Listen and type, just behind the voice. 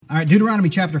All right, Deuteronomy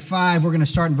chapter 5, we're going to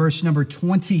start in verse number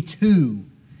 22.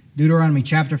 Deuteronomy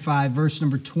chapter 5, verse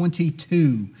number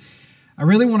 22. I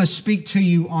really want to speak to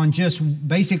you on just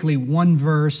basically one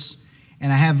verse,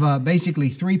 and I have basically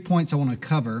 3 points I want to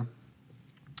cover.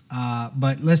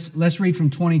 But let's read from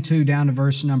 22 down to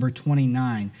verse number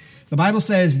 29. The Bible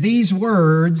says, "These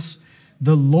words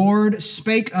the Lord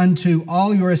spake unto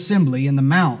all your assembly in the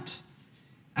mount,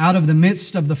 out of the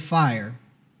midst of the fire,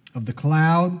 of the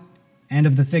cloud, and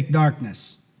of the thick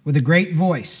darkness, with a great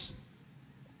voice.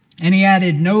 And he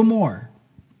added no more.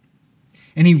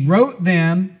 And he wrote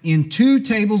them in 2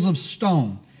 tables of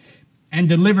stone and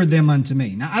delivered them unto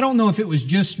me." Now, I don't know if it was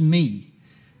just me,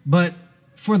 but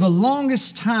for the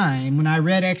longest time, when I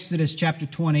read Exodus chapter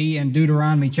 20 and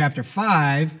Deuteronomy chapter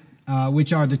 5,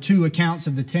 which are the 2 accounts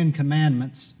of the 10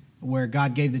 commandments, where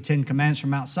God gave the 10 commandments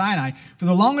from Mount Sinai, for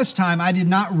the longest time, I did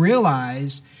not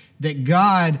realize that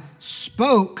God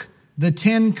spoke the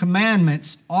 10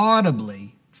 commandments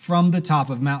audibly from the top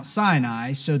of Mount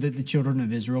Sinai so that the children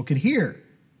of Israel could hear.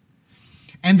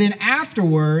 And then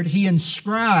afterward, he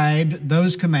inscribed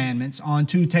those commandments on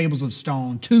 2 tables of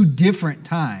stone 2 different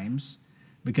times,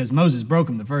 because Moses broke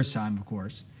them the first time, of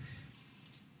course.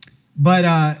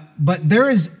 But there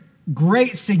is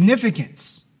great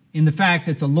significance in the fact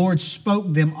that the Lord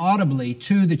spoke them audibly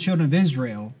to the children of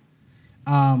Israel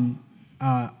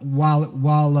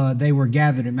while they were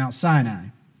gathered at Mount Sinai.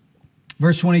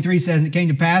 Verse 23 says, "And it came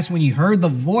to pass when ye heard the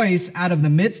voice out of the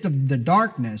midst of the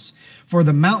darkness, for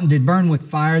the mountain did burn with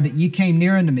fire, that ye came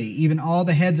near unto me, even all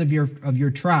the heads of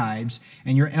your tribes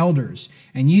and your elders.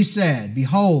 And ye said,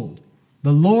 Behold,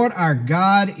 the Lord our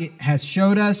God hath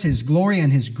showed us his glory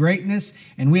and his greatness,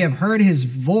 and we have heard his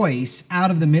voice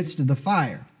out of the midst of the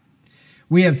fire.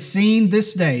 We have seen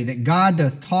this day that God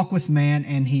doth talk with man,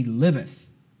 and he liveth.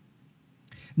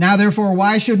 Now therefore,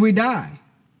 why should we die?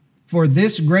 For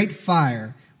this great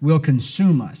fire will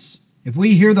consume us. If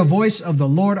we hear the voice of the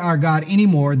Lord our God any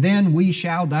more, then we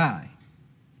shall die.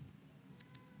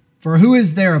 For who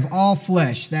is there of all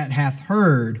flesh that hath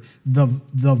heard the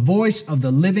voice of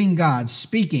the living God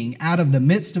speaking out of the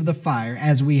midst of the fire,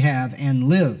 as we have, and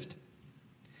lived?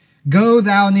 Go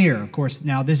thou near." Of course,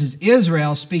 now this is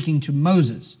Israel speaking to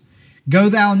Moses. "Go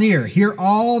thou near, hear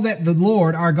all that the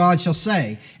Lord our God shall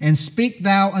say, and speak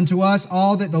thou unto us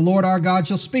all that the Lord our God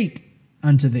shall speak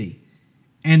unto thee.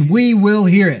 And we will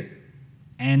hear it,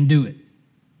 and do it.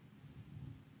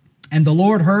 And the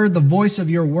Lord heard the voice of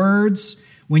your words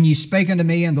when ye spake unto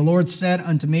me, and the Lord said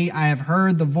unto me, I have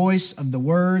heard the voice of the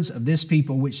words of this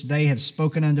people which they have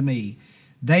spoken unto me.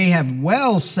 They have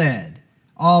well said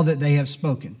all that they have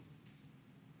spoken.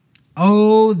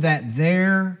 Oh, that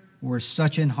there were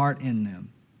such an heart in them,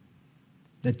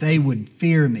 that they would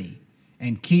fear me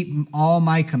and keep all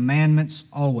my commandments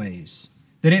always,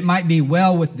 that it might be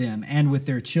well with them and with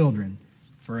their children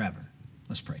forever."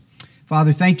 Let's pray.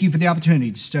 Father, thank you for the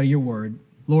opportunity to study your word.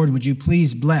 Lord, would you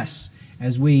please bless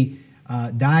as we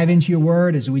dive into your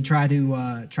word, as we try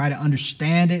to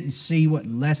understand it and see what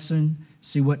lesson,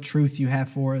 see what truth you have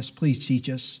for us. Please teach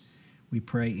us. We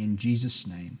pray in Jesus'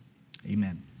 name.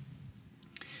 Amen.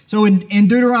 So in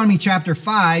Deuteronomy chapter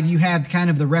 5, you have kind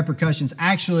of the repercussions.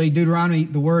 Actually, Deuteronomy,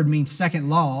 the word means second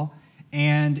law,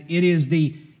 and it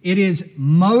is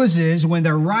Moses, when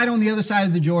they're right on the other side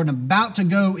of the Jordan, about to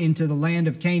go into the land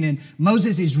of Canaan.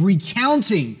 Moses is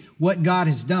recounting what God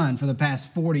has done for the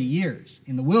past 40 years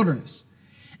in the wilderness.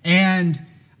 And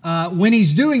when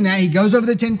he's doing that, he goes over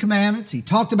the 10 commandments. He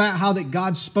talked about how that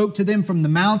God spoke to them from the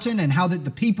mountain, and how that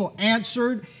the people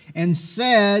answered and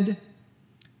said,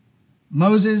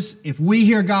 "Moses, if we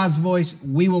hear God's voice,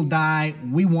 we will die.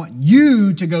 We want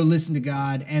you to go listen to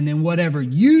God, and then whatever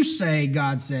you say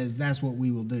God says, that's what we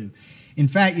will do." In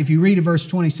fact, if you read verse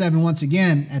 27 once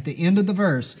again, at the end of the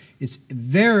verse, it's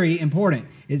very important.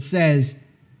 It says,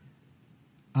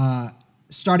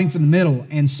 starting from the middle,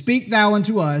 "And speak thou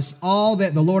unto us all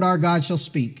that the Lord our God shall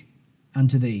speak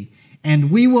unto thee,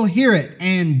 and we will hear it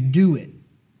and do it."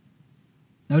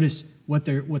 Notice what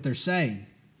they're saying.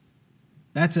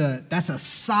 That's a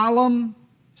solemn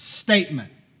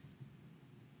statement.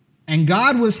 And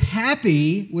God was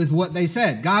happy with what they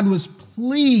said. God was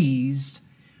pleased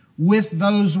with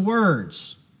those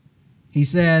words. He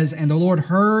says, "And the Lord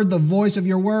heard the voice of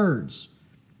your words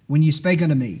when you spake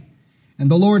unto me. And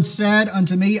the Lord said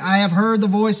unto me, I have heard the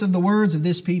voice of the words of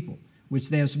this people, which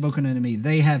they have spoken unto me.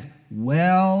 They have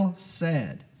well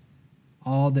said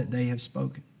all that they have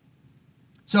spoken."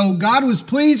 So God was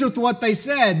pleased with what they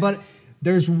said, but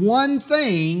there's one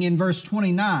thing in verse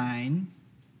 29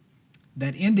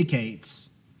 that indicates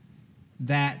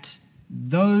that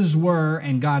those were,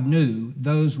 and God knew,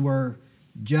 those were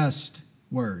just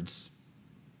words.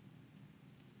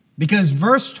 Because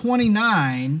verse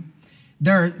 29,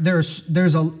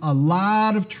 there's a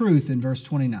lot of truth in verse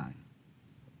 29.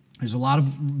 There's a lot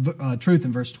of truth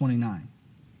in verse 29.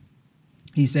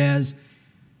 He says,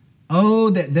 "Oh,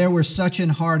 that there were such an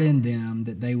heart in them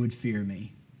that they would fear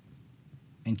me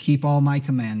and keep all my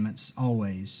commandments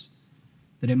always,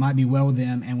 that it might be well with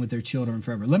them and with their children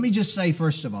forever." Let me just say,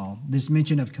 first of all, this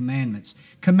mention of commandments.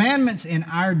 Commandments in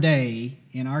our day,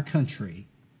 in our country,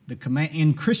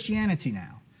 in Christianity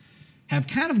now, have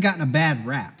kind of gotten a bad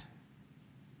rap.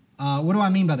 What do I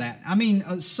mean by that? I mean,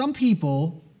 some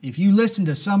people, if you listen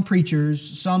to some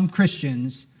preachers, some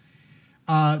Christians,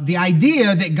 the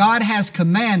idea that God has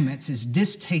commandments is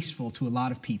distasteful to a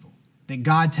lot of people, that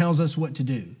God tells us what to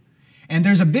do. And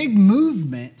there's a big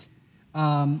movement,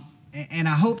 and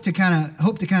I hope to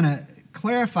kind of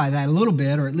clarify that a little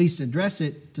bit, or at least address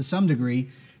it to some degree.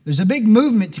 There's a big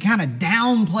movement to kind of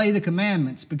downplay the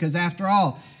commandments, because after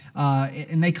all,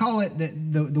 and they call it,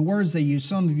 the words they use,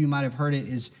 some of you might have heard it,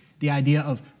 is the idea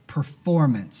of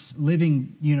performance,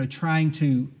 living, trying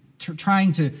to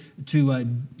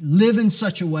live in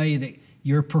such a way that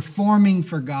you're performing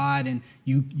for God, and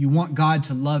you want God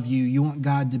to love you. You want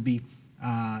God to be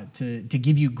to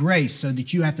give you grace, so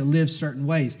that you have to live certain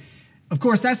ways. Of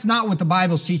course, that's not what the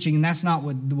Bible's teaching, and that's not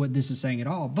what this is saying at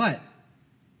all. But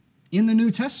in the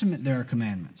New Testament, there are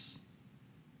commandments.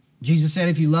 Jesus said,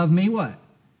 "If you love me," what?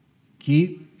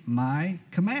 "Keep my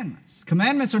commandments."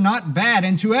 Commandments are not bad,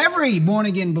 and to every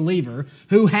born-again believer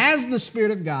who has the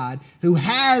Spirit of God, who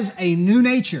has a new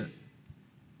nature,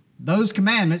 those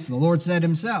commandments, the Lord said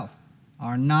himself,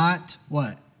 are not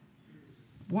what?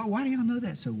 Why do y'all know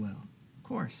that so well? Of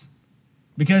course.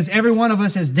 Because every one of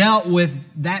us has dealt with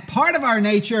that part of our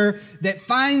nature that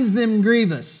finds them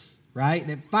grievous, right?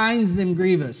 That finds them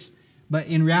grievous. But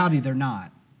in reality, they're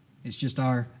not. It's just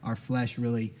our flesh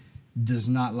really does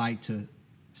not like to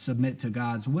submit to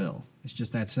God's will. It's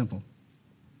just that simple.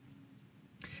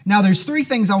 Now, there's three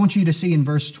things I want you to see in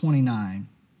verse 29.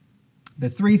 The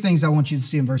three things I want you to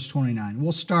see in verse 29.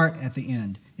 We'll start at the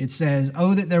end. It says,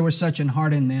 "Oh, that there was such an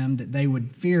heart in them that they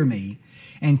would fear me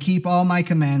and keep all my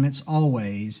commandments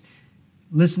always."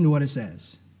 Listen to what it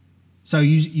says. So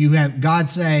you have God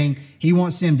saying he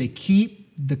wants them to keep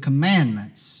the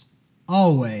commandments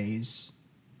always,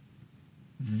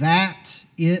 that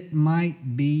it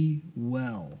might be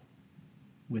well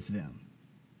with them.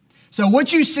 So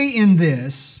what you see in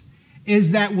this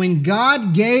is that when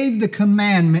God gave the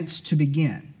commandments to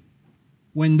begin,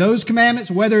 when those commandments,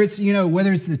 whether it's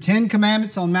the 10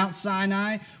 commandments on Mount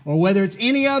Sinai, or whether it's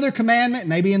any other commandment,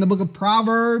 maybe in the book of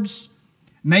Proverbs,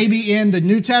 maybe in the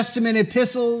New Testament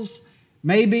epistles,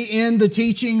 maybe in the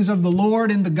teachings of the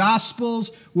Lord in the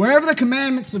Gospels, wherever the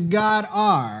commandments of God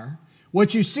are,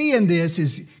 what you see in this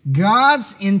is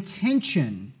God's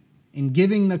intention in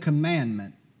giving the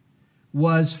commandment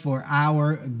was for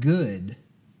our good.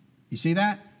 You see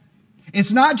that?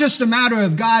 It's not just a matter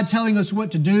of God telling us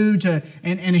what to do,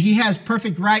 and he has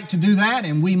perfect right to do that,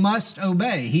 and we must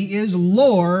obey. He is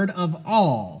Lord of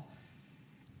all.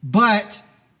 But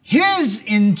his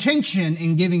intention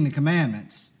in giving the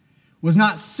commandments was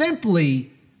not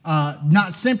simply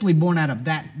born out of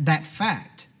that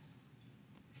fact.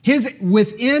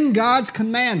 Within God's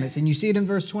commandments, and you see it in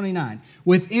verse 29,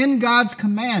 within God's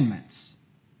commandments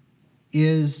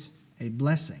is a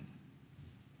blessing.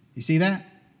 You see that?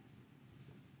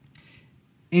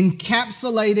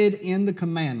 Encapsulated in the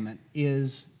commandment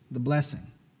is the blessing.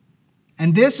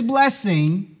 And this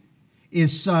blessing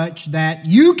is such that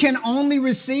you can only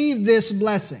receive this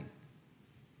blessing.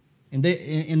 And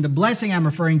the blessing I'm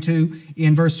referring to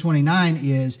in verse 29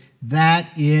 is that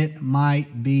it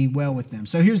might be well with them.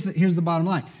 So here's the bottom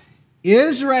line.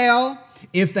 Israel,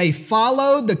 if they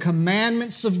followed the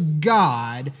commandments of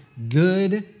God,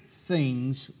 good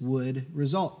things would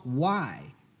result. Why?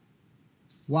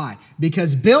 Why?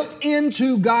 Because built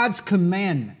into God's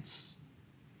commandments,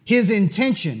 his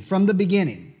intention from the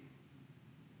beginning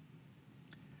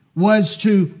was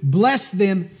to bless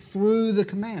them through the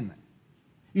commandment.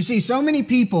 You see, so many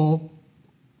people,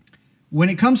 when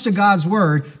it comes to God's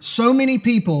word, so many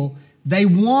people, they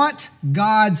want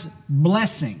God's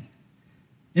blessing.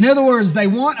 In other words, they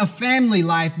want a family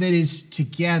life that is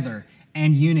together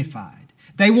and unified.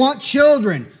 They want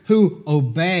children who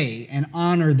obey and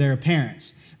honor their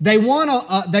parents. They want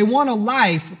a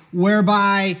life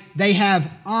whereby they have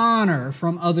honor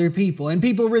from other people and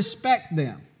people respect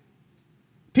them.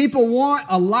 People want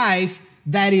a life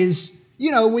that is,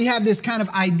 we have this kind of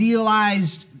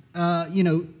idealized,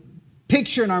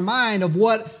 picture in our mind of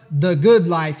what the good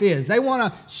life is. They want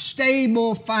a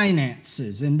stable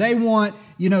finances, and they want,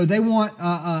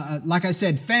 like I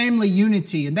said, family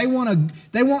unity, and they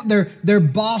want their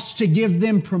boss to give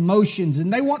them promotions,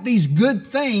 and they want these good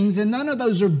things, and none of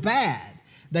those are bad.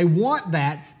 They want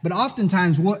that, but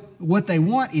oftentimes what they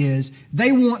want is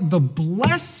they want the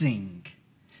blessing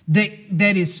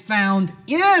that is found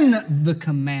in the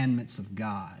commandments of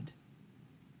God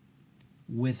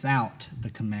without the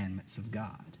commandments of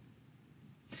God.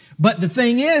 But the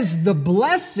thing is, the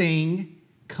blessing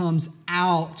comes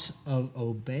out of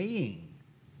obeying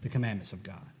the commandments of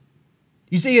God.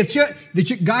 You see,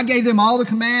 if God gave them all the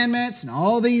commandments and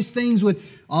all these things with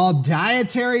all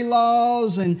dietary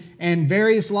laws and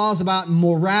various laws about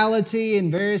morality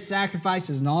and various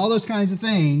sacrifices and all those kinds of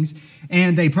things,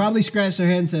 and they probably scratched their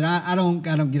head and said, I don't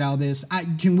get all this.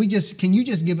 Can you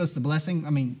just give us the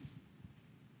blessing?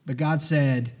 But God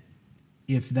said,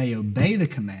 if they obey the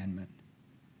commandment,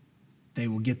 they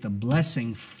will get the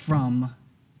blessing from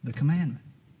the commandment.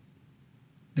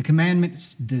 The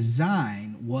commandment's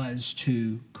design was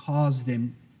to cause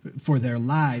them, for their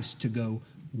lives to go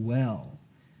well.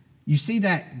 You see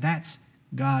that's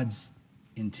God's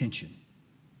intention.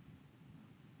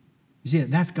 You see,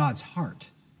 that's God's heart.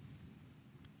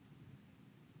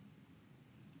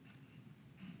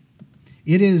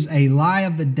 It is a lie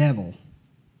of the devil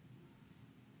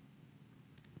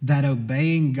that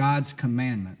obeying God's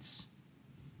commandments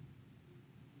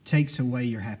takes away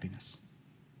your happiness.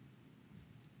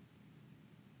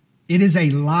 It is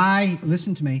a lie,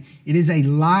 listen to me, it is a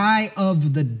lie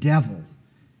of the devil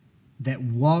that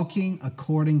walking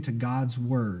according to God's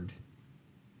word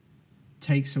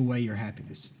takes away your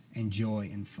happiness and joy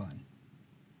and fun.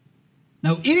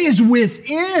 No, it is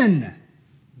within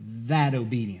that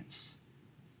obedience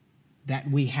that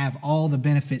we have all the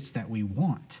benefits that we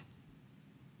want.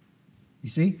 You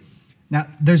see? Now,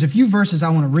 there's a few verses I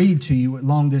want to read to you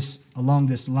along this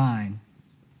line.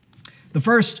 The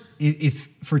first, if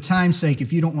for time's sake,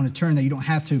 if you don't want to turn there, you don't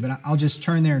have to, but I'll just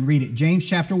turn there and read it. James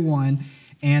chapter 1,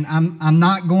 and I'm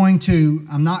not going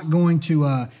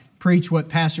to preach what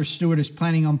Pastor Stewart is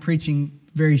planning on preaching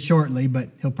very shortly, but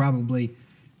he'll probably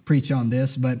preach on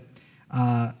this. But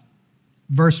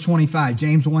verse 25,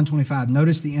 James 1:25.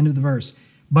 Notice the end of the verse.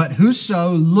 But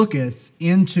whoso looketh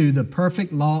into the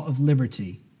perfect law of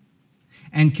liberty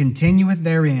and continueth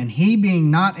therein, he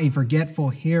being not a forgetful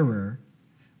hearer,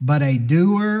 but a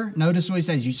doer. Notice what he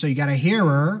says. So you got a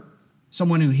hearer,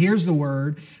 someone who hears the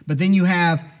word, but then you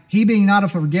have he being not a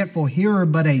forgetful hearer,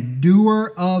 but a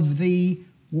doer of the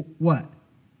what?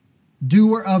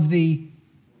 Doer of the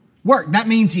work. That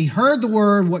means he heard the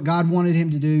word, what God wanted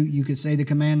him to do. You could say the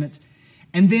commandments.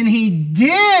 And then he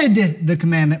did the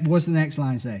commandment. What's the next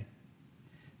line say?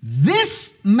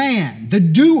 This man, the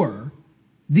doer,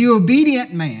 the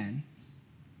obedient man,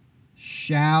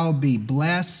 shall be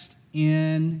blessed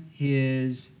in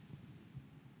his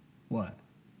what?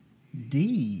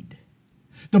 Deed.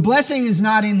 The blessing is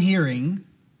not in hearing.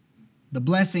 The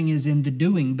blessing is in the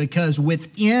doing, because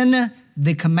within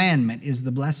the commandment is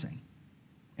the blessing.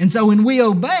 And so when we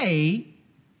obey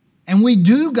and we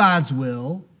do God's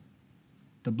will,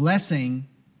 the blessing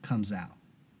comes out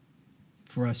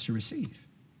for us to receive.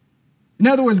 In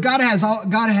other words, God has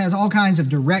all kinds of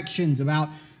directions about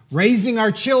raising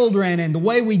our children and the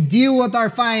way we deal with our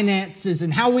finances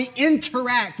and how we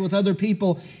interact with other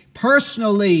people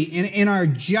personally in our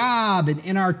job and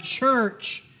in our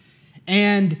church.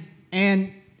 And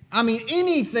I mean,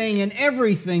 anything and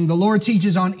everything the Lord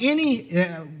teaches on any,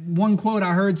 one quote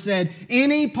I heard said,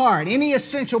 any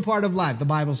essential part of life, the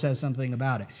Bible says something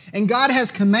about it. And God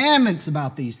has commandments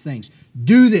about these things.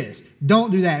 Do this,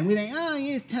 don't do that. And we think, oh,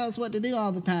 you just tell us what to do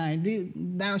all the time.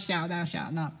 Thou shalt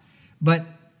not. But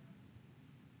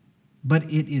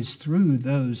it is through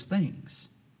those things.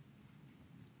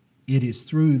 It is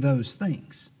through those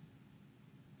things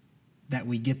that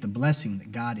we get the blessing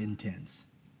that God intends.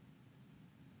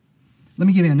 Let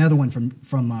me give you another one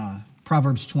from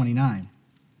Proverbs 29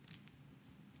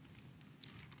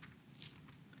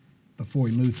 before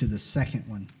we move to the second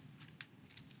one.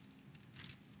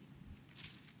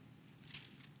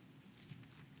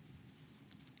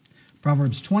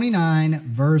 Proverbs 29,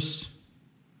 verse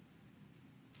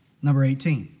number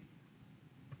 18.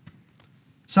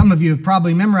 Some of you have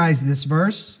probably memorized this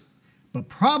verse, but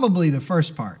probably the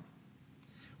first part.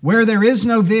 Where there is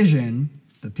no vision,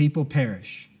 the people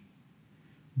perish.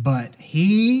 But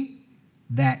he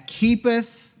that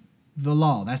keepeth the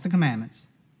law, that's the commandments.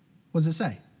 What does it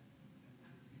say?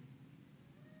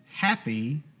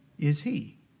 Happy is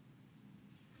he.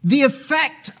 The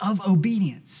effect of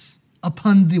obedience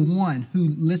upon the one who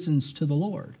listens to the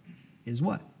Lord is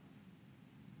what?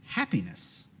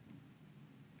 Happiness.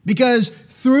 Because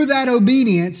through that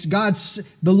obedience,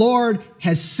 the Lord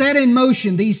has set in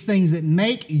motion these things that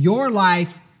make your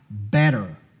life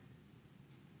better,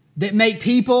 that make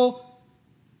people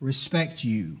respect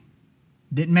you,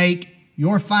 that make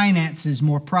your finances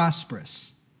more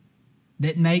prosperous,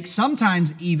 that make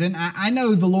sometimes even, I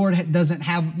know the Lord doesn't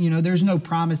have, there's no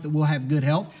promise that we'll have good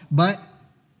health, but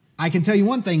I can tell you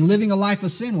one thing, living a life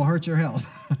of sin will hurt your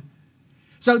health.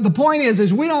 So the point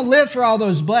is we don't live for all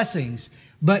those blessings,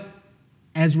 but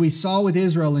as we saw with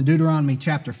Israel in Deuteronomy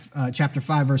chapter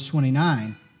 5, verse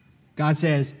 29, God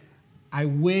says, I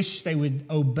wish they would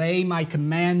obey my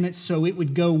commandments so it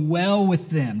would go well with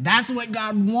them. That's what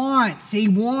God wants. He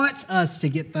wants us to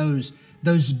get those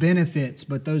benefits,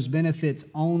 but those benefits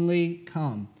only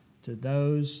come to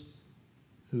those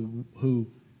who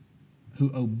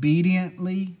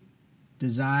obediently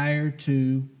desire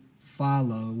to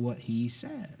follow what He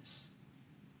says.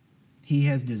 He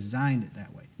has designed it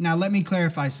that way. Now, let me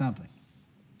clarify something.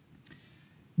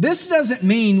 This doesn't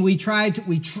mean we try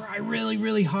really,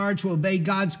 really hard to obey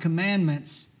God's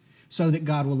commandments so that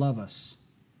God will love us.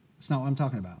 That's not what I'm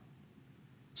talking about.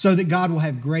 So that God will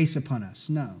have grace upon us.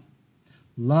 No.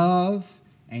 Love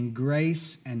and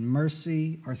grace and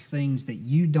mercy are things that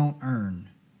you don't earn.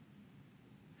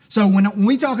 So when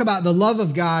we talk about the love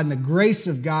of God and the grace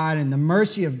of God and the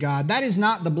mercy of God, that is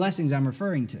not the blessings I'm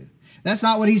referring to. That's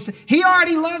not what He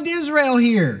already loved Israel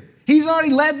here. He's already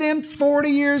led them 40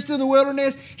 years through the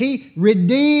wilderness. He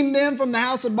redeemed them from the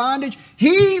house of bondage.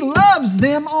 He loves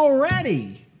them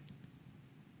already.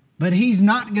 But He's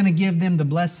not going to give them the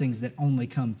blessings that only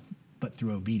come but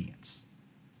through obedience.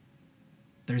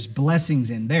 There's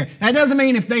blessings in there. That doesn't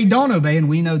mean if they don't obey, and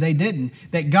we know they didn't,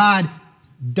 that God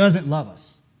doesn't love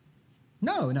us.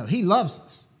 No, He loves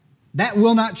us. That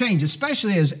will not change,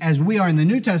 especially as we are in the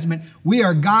New Testament. We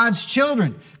are God's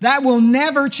children. That will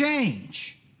never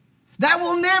change. That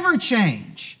will never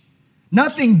change.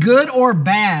 Nothing good or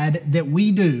bad that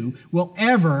we do will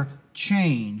ever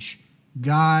change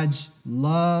God's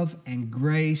love and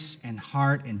grace and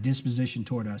heart and disposition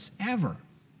toward us, ever.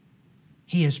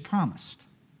 He has promised.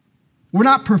 We're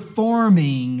not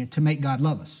performing to make God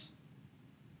love us.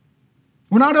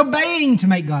 We're not obeying to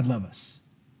make God love us.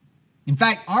 In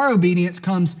fact, our obedience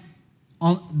comes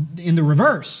in the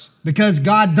reverse, because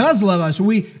God does love us.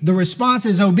 The response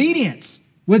is obedience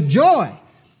with joy.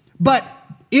 But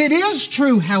it is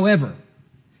true, however,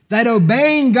 that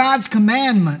obeying God's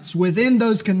commandments within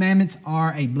those commandments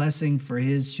are a blessing for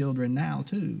His children now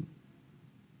too.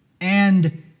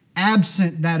 And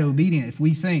absent that obedience, if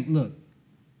we think, look,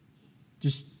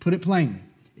 just put it plainly,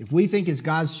 if we think as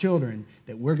God's children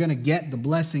that we're going to get the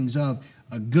blessings of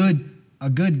a good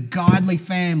godly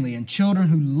family and children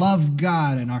who love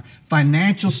God and our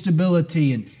financial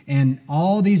stability and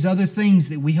all these other things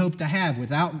that we hope to have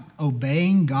without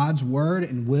obeying God's word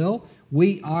and will,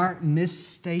 we are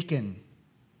mistaken.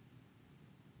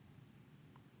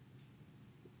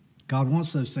 God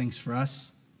wants those things for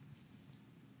us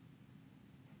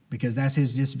because that's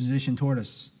His disposition toward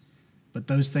us. But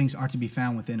those things are to be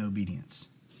found within obedience.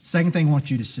 Second thing I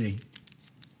want you to see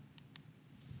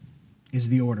is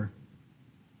the order.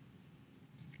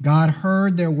 God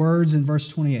heard their words in verse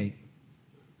 28.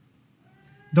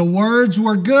 The words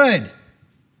were good.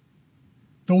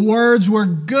 The words were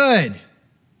good.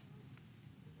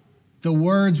 The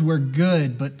words were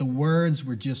good, but the words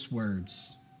were just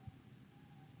words.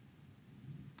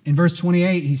 In verse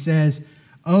 28, he says,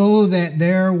 "Oh, that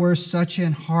there were such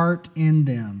an heart in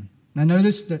them." Now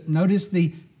notice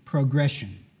the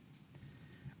progression.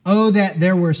 Oh, that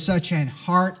there were such an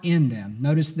heart in them.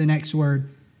 Notice the next word,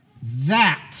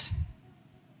 that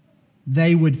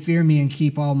they would fear me and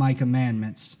keep all my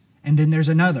commandments. And then there's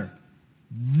another,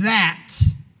 that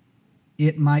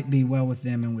it might be well with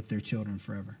them and with their children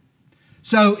forever.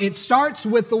 So it starts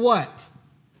with the what?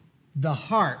 The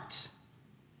heart.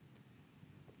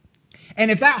 And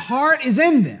if that heart is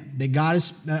in them, that God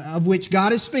is, of which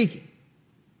God is speaking,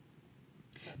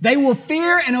 they will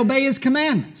fear and obey His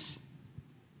commandments.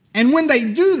 And when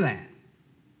they do that,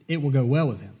 it will go well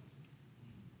with them.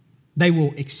 They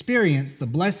will experience the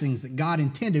blessings that God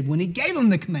intended when He gave them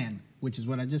the commandment, which is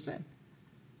what I just said.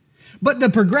 But the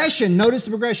progression, notice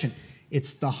the progression.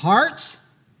 It's the heart,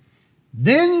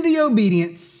 then the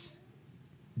obedience,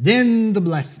 then the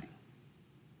blessing.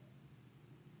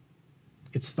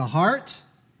 It's the heart,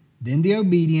 then the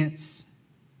obedience,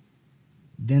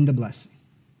 then the blessing.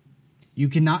 You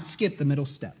cannot skip the middle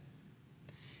step.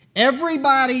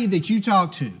 Everybody that you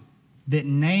talk to that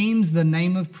names the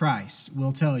name of Christ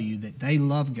will tell you that they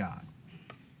love God.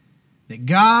 that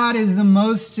God is the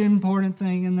most important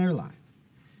thing in their life,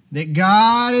 that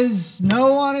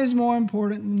no one is more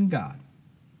important than God.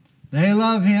 They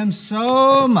love Him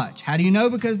so much. How do you know?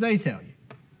 Because they tell you.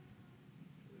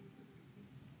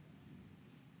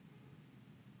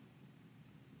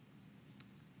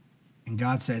 And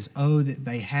God says, oh, that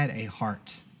they had a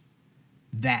heart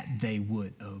that they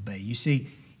would obey. You see,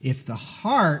 if the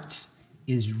heart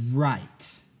is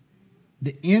right,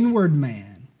 the inward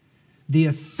man, the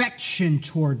affection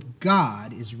toward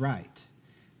God is right,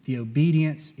 the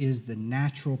obedience is the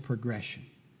natural progression.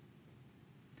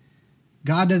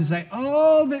 God doesn't say,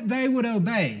 oh, that they would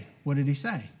obey. What did He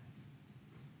say?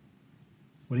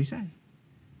 What did He say?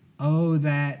 Oh,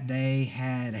 that they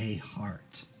had a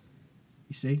heart.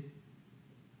 You see?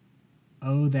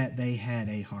 Oh, that they had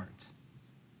a heart.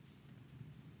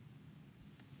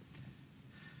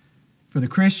 For the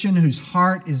Christian whose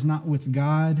heart is not with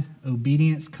God,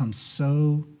 obedience comes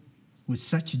with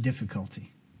such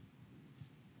difficulty.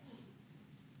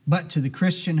 But to the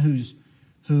Christian whose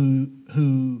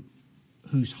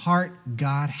heart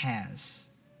God has,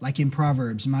 like in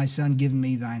Proverbs, my son, give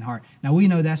me thine heart. Now we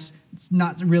know that's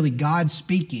not really God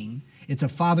speaking. It's a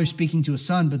father speaking to a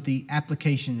son, but the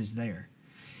application is there.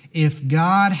 If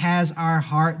God has our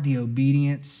heart, the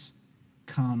obedience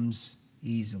comes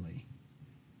easily.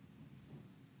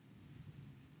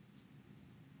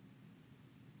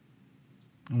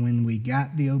 And when we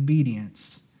got the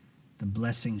obedience, the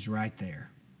blessing's right there,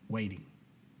 waiting.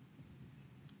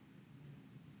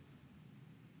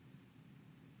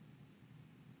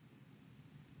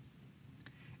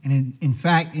 And in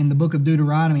fact, in the book of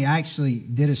Deuteronomy, I actually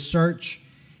did a search.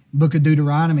 Book of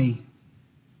Deuteronomy,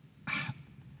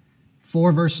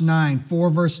 4 verse 9, 4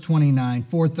 verse 29,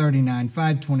 4:39,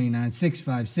 5:29,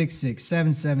 6:5, 6:6,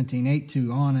 7:17,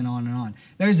 8:2, on and on and on.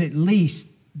 There's at least,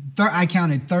 I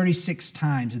counted 36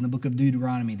 times in the book of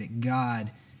Deuteronomy that God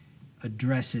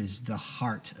addresses the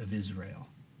heart of Israel.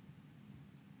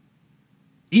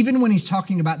 Even when He's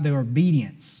talking about their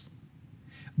obedience.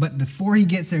 But before He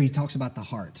gets there, He talks about the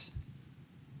heart.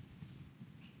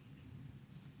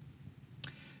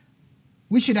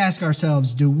 We should ask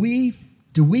ourselves, do we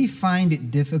find it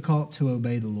difficult to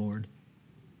obey the Lord?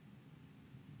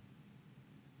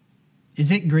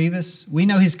 Is it grievous? We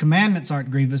know His commandments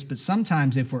aren't grievous, but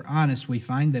sometimes, if we're honest, we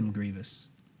find them grievous.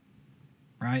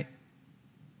 Right?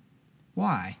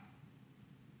 Why?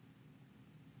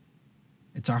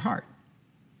 It's our heart.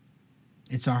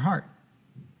 It's our heart.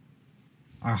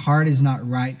 Our heart is not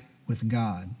right with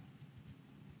God.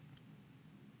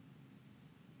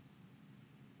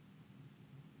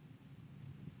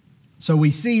 So we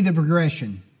see the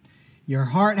progression. Your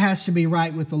heart has to be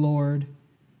right with the Lord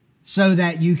so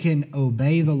that you can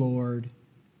obey the Lord,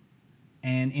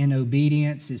 and in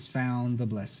obedience is found the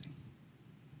blessing.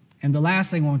 And the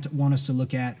last thing I want us to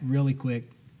look at really quick,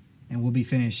 and we'll be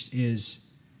finished, is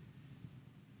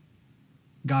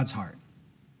God's heart,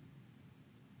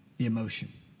 the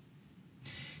emotion.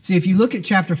 See, if you look at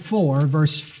chapter 4,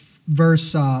 verse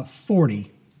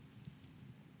 40,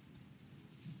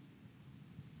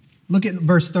 look at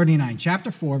verse 39,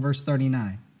 chapter 4, verse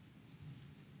 39.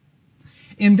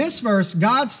 In this verse,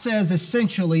 God says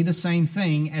essentially the same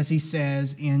thing as He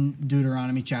says in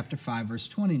Deuteronomy chapter 5, verse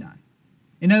 29.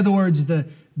 In other words, the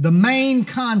main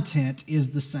content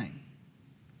is the same.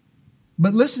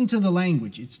 But listen to the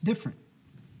language. It's different.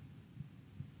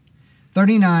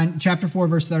 39, chapter 4,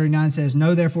 verse 39 says,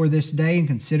 know therefore this day and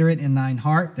consider it in thine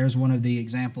heart. There's one of the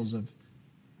examples of,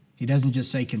 He doesn't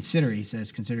just say consider, He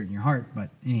says consider it in your heart. But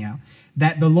anyhow,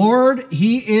 that the Lord,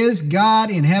 He is God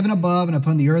in heaven above and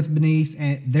upon the earth beneath,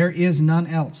 and there is none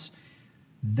else.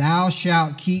 Thou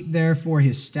shalt keep therefore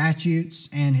His statutes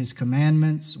and His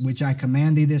commandments, which I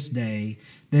command thee this day,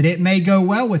 that it may go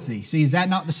well with thee. See, is that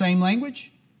not the same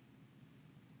language?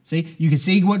 See, you can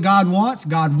see what God wants.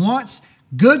 God wants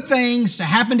good things to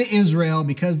happen to Israel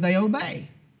because they obey.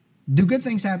 Do good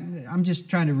things happen? I'm just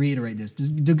trying to reiterate this.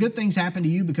 Do good things happen to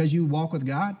you because you walk with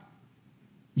God?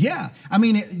 Yeah. I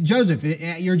mean, Joseph,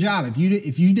 at your job, if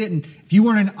you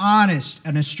weren't an honest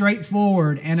and a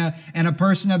straightforward and a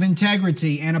person of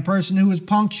integrity and a person who was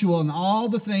punctual and all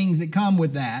the things that come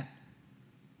with that,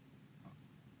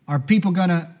 are people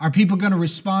gonna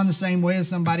respond the same way as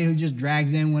somebody who just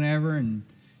drags in whenever and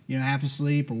half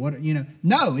asleep or what?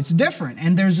 No, it's different,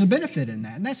 and there's a benefit in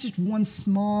that. And that's just one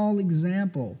small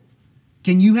example.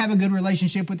 Can you have a good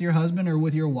relationship with your husband or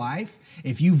with your wife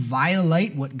if you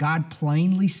violate what God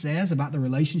plainly says about the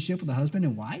relationship with a husband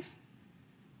and wife?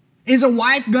 Is a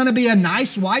wife going to be a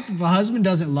nice wife if a husband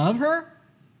doesn't love her?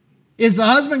 Is the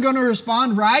husband going to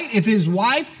respond right if his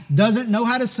wife doesn't know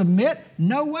how to submit?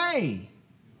 No way.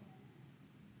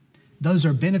 Those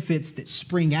are benefits that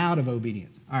spring out of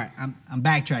obedience. All right, I'm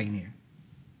backtracking here.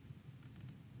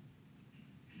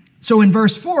 So in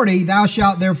verse 40, thou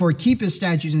shalt therefore keep his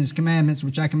statutes and his commandments,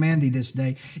 which I command thee this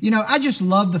day. I just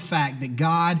love the fact that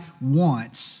God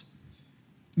wants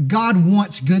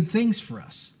good things for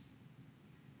us.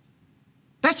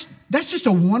 That's just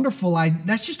a wonderful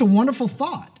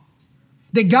thought.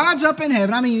 That God's up in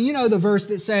heaven. The verse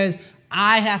that says,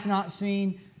 eye hath not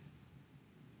seen.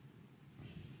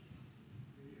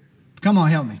 Come on,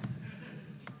 help me.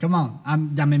 Come on.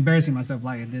 I'm embarrassing myself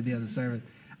like I did the other service.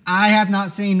 Eye hath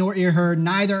not seen nor ear heard,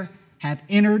 neither hath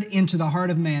entered into the heart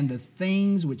of man the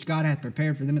things which God hath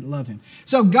prepared for them that love him.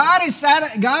 So God is sat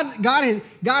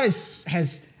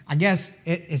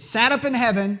up in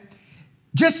heaven,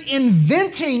 just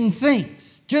inventing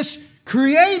things, just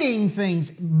creating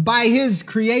things by his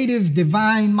creative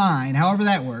divine mind, however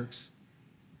that works.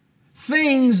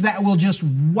 Things that will just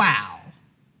wow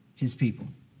his people.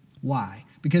 Why?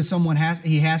 Because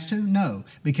he has to? No,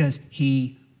 because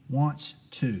he wants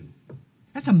to.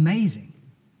 That's amazing.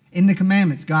 In the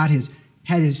commandments, God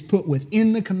has put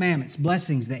within the commandments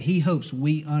blessings that he hopes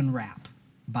we unwrap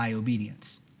by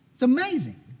obedience. It's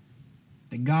amazing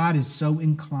that God is so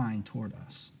inclined toward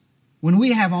us when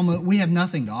we have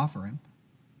nothing to offer him.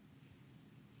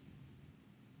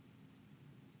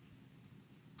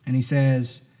 And he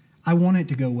says, I want it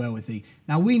to go well with thee.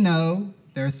 Now we know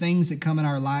there are things that come in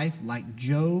our life like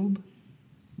Job,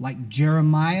 like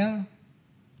Jeremiah,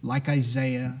 like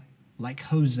Isaiah, like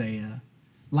Hosea,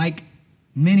 like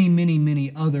many, many,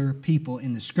 many other people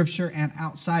in the Scripture and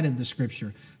outside of the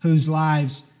Scripture whose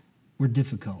lives were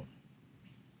difficult.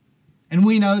 And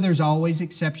we know there's always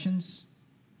exceptions,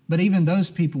 but even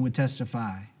those people would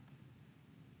testify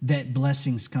that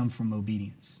blessings come from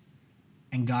obedience.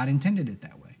 And God intended it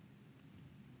that way.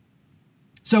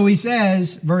 So he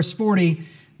says, verse 40,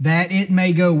 that it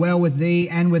may go well with thee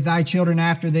and with thy children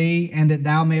after thee, and that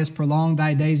thou mayest prolong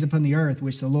thy days upon the earth,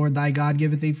 which the Lord thy God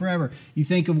giveth thee forever. You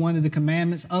think of one of the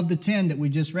commandments of the 10 that we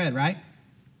just read, right?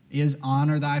 Is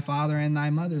honor thy father and thy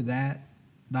mother, that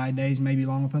thy days may be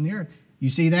long upon the earth. You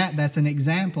see that? That's an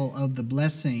example of the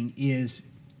blessing is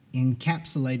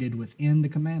encapsulated within the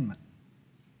commandment.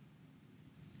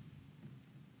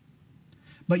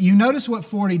 But you notice what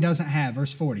 40 doesn't have,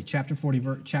 verse 40, chapter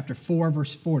 4,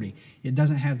 verse 40. It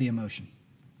doesn't have the emotion.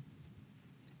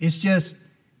 It's just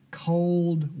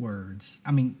cold words.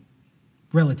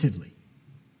 Relatively.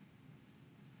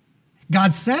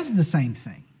 God says the same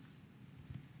thing,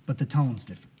 but the tone's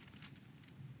different.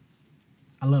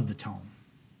 I love the tone.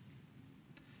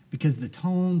 Because the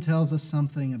tone tells us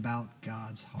something about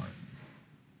God's heart.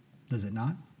 Does it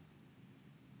not?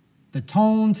 The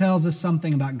tone tells us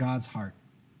something about God's heart.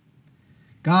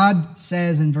 God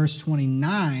says in verse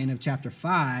 29 of chapter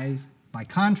 5, by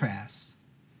contrast,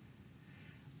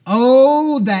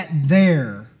 oh, that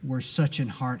there were such an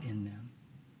heart in them.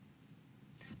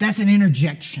 That's an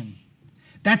interjection.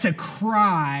 That's a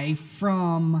cry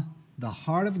from the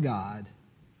heart of God,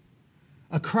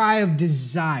 a cry of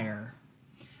desire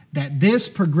that this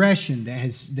progression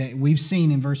that we've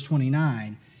seen in verse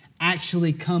 29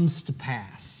 actually comes to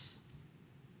pass.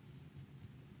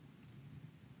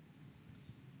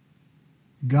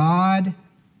 God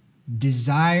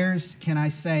desires, can I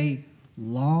say,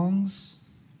 longs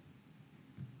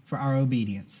for our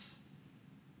obedience.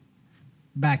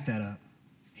 Back that up.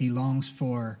 He longs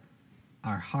for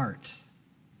our heart,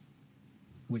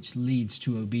 which leads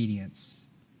to obedience,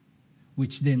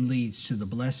 which then leads to the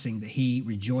blessing that he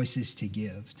rejoices to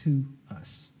give to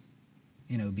us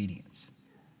in obedience.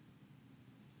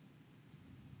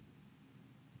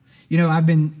 I've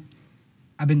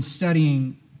been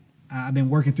studying. I've been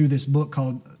working through this book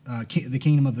called The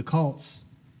Kingdom of the Cults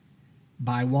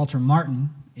by Walter Martin.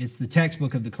 It's the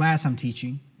textbook of the class I'm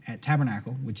teaching at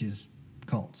Tabernacle, which is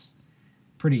cults.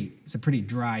 It's a pretty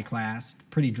dry class,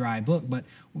 pretty dry book. But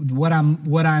what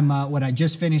I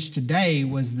just finished today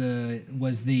was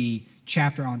the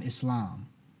chapter on Islam.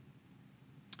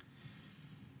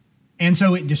 And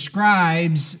so it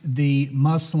describes the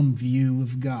Muslim view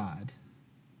of God.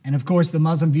 And of course, the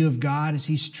Muslim view of God is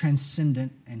he's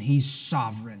transcendent and he's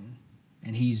sovereign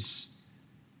and he's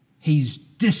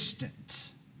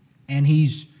distant. And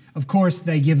of course,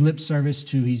 they give lip service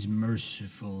to he's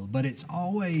merciful. But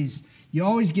you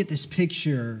always get this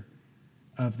picture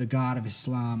of the God of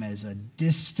Islam as a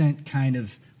distant kind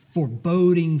of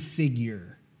foreboding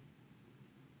figure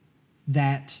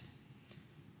that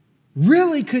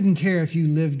really couldn't care if you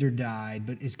lived or died,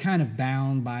 but is kind of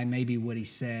bound by maybe what he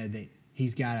said that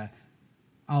he's got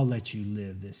I'll let you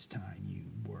live this time, you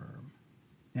worm.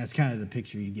 That's kind of the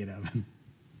picture you get of him.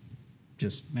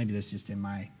 Maybe that's just in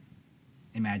my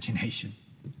imagination.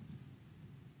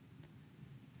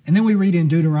 And then we read in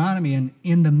Deuteronomy, and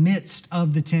in the midst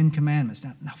of the Ten Commandments.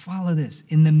 Now follow this.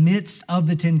 In the midst of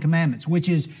the Ten Commandments, which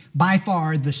is by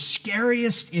far the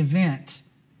scariest event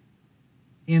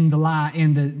in the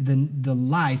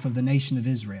life of the nation of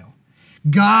Israel.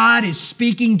 God is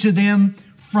speaking to them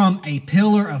from a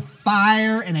pillar of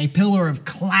fire and a pillar of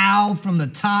cloud from the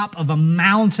top of a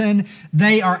mountain.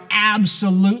 They are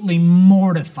absolutely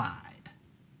mortified.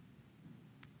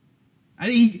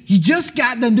 He just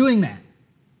got done doing that.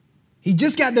 He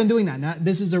just got done doing that. Now,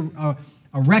 this is a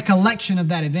recollection of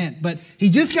that event, but he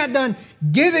just got done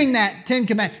giving that Ten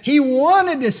Commandments. He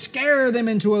wanted to scare them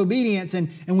into obedience, and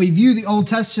we view the Old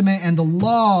Testament and the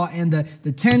law and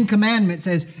the Ten Commandments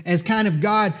as kind of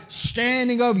God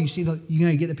standing over.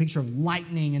 You get the picture of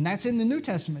lightning, and that's in the New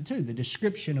Testament too, the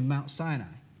description of Mount Sinai.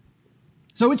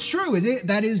 So it's true,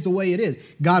 that is the way it is.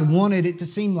 God wanted it to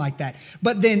seem like that.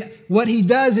 But then what he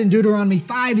does in Deuteronomy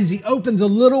 5 is he opens a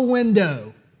little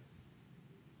window.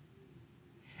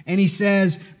 And he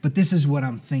says, but this is what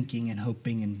I'm thinking and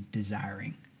hoping and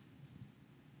desiring.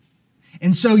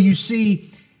 And so you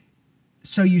see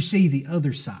the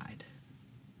other side.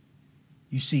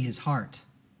 You see his heart.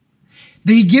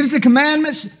 He gives the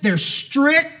commandments. They're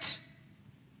strict.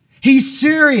 He's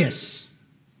serious.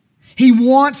 He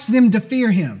wants them to fear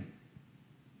him.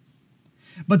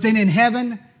 But then in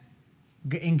heaven,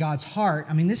 in God's heart,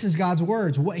 this is God's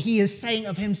words, what he is saying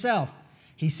of himself.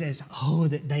 He says, oh,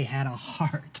 that they had a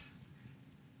heart.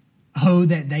 Oh,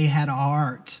 that they had a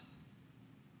heart.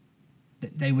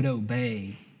 That they would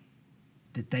obey.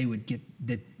 That they would get,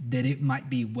 that it might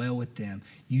be well with them.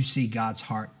 You see God's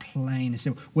heart plain and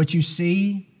simple. What you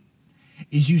see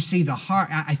is you see the heart.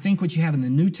 I think what you have in the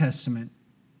New Testament,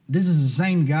 this is the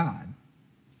same God,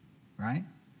 right?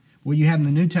 What you have in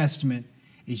the New Testament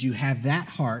is you have that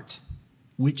heart,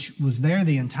 which was there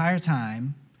the entire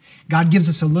time. God gives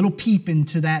us a little peep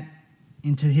into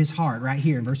his heart right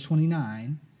here in verse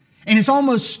 29. And it's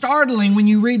almost startling when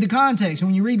you read the context.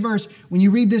 When you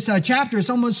read this chapter, it's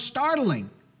almost startling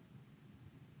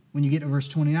when you get to verse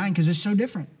 29 because it's so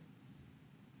different.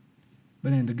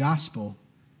 But in the gospel,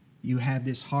 you have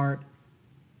this heart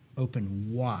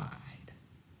open wide.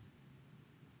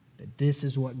 That this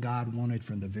is what God wanted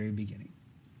from the very beginning.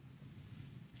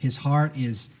 His heart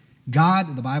is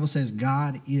God. The Bible says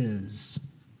God is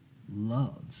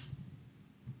love.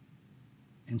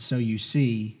 And so you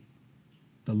see,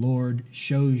 the Lord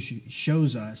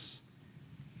shows us,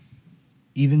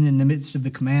 even in the midst of the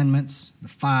commandments, the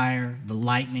fire, the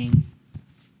lightning,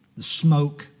 the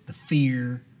smoke, the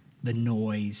fear, the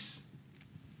noise,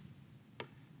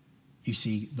 you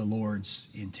see the Lord's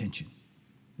intention,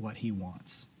 what he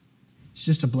wants. It's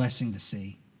just a blessing to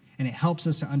see. And it helps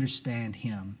us to understand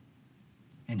him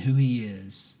and who he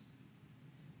is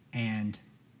and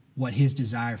what his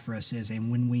desire for us is.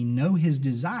 And when we know his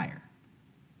desire,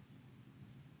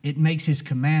 it makes his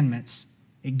commandments,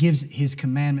 it gives his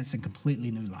commandments a completely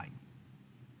new light.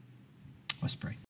 Let's pray.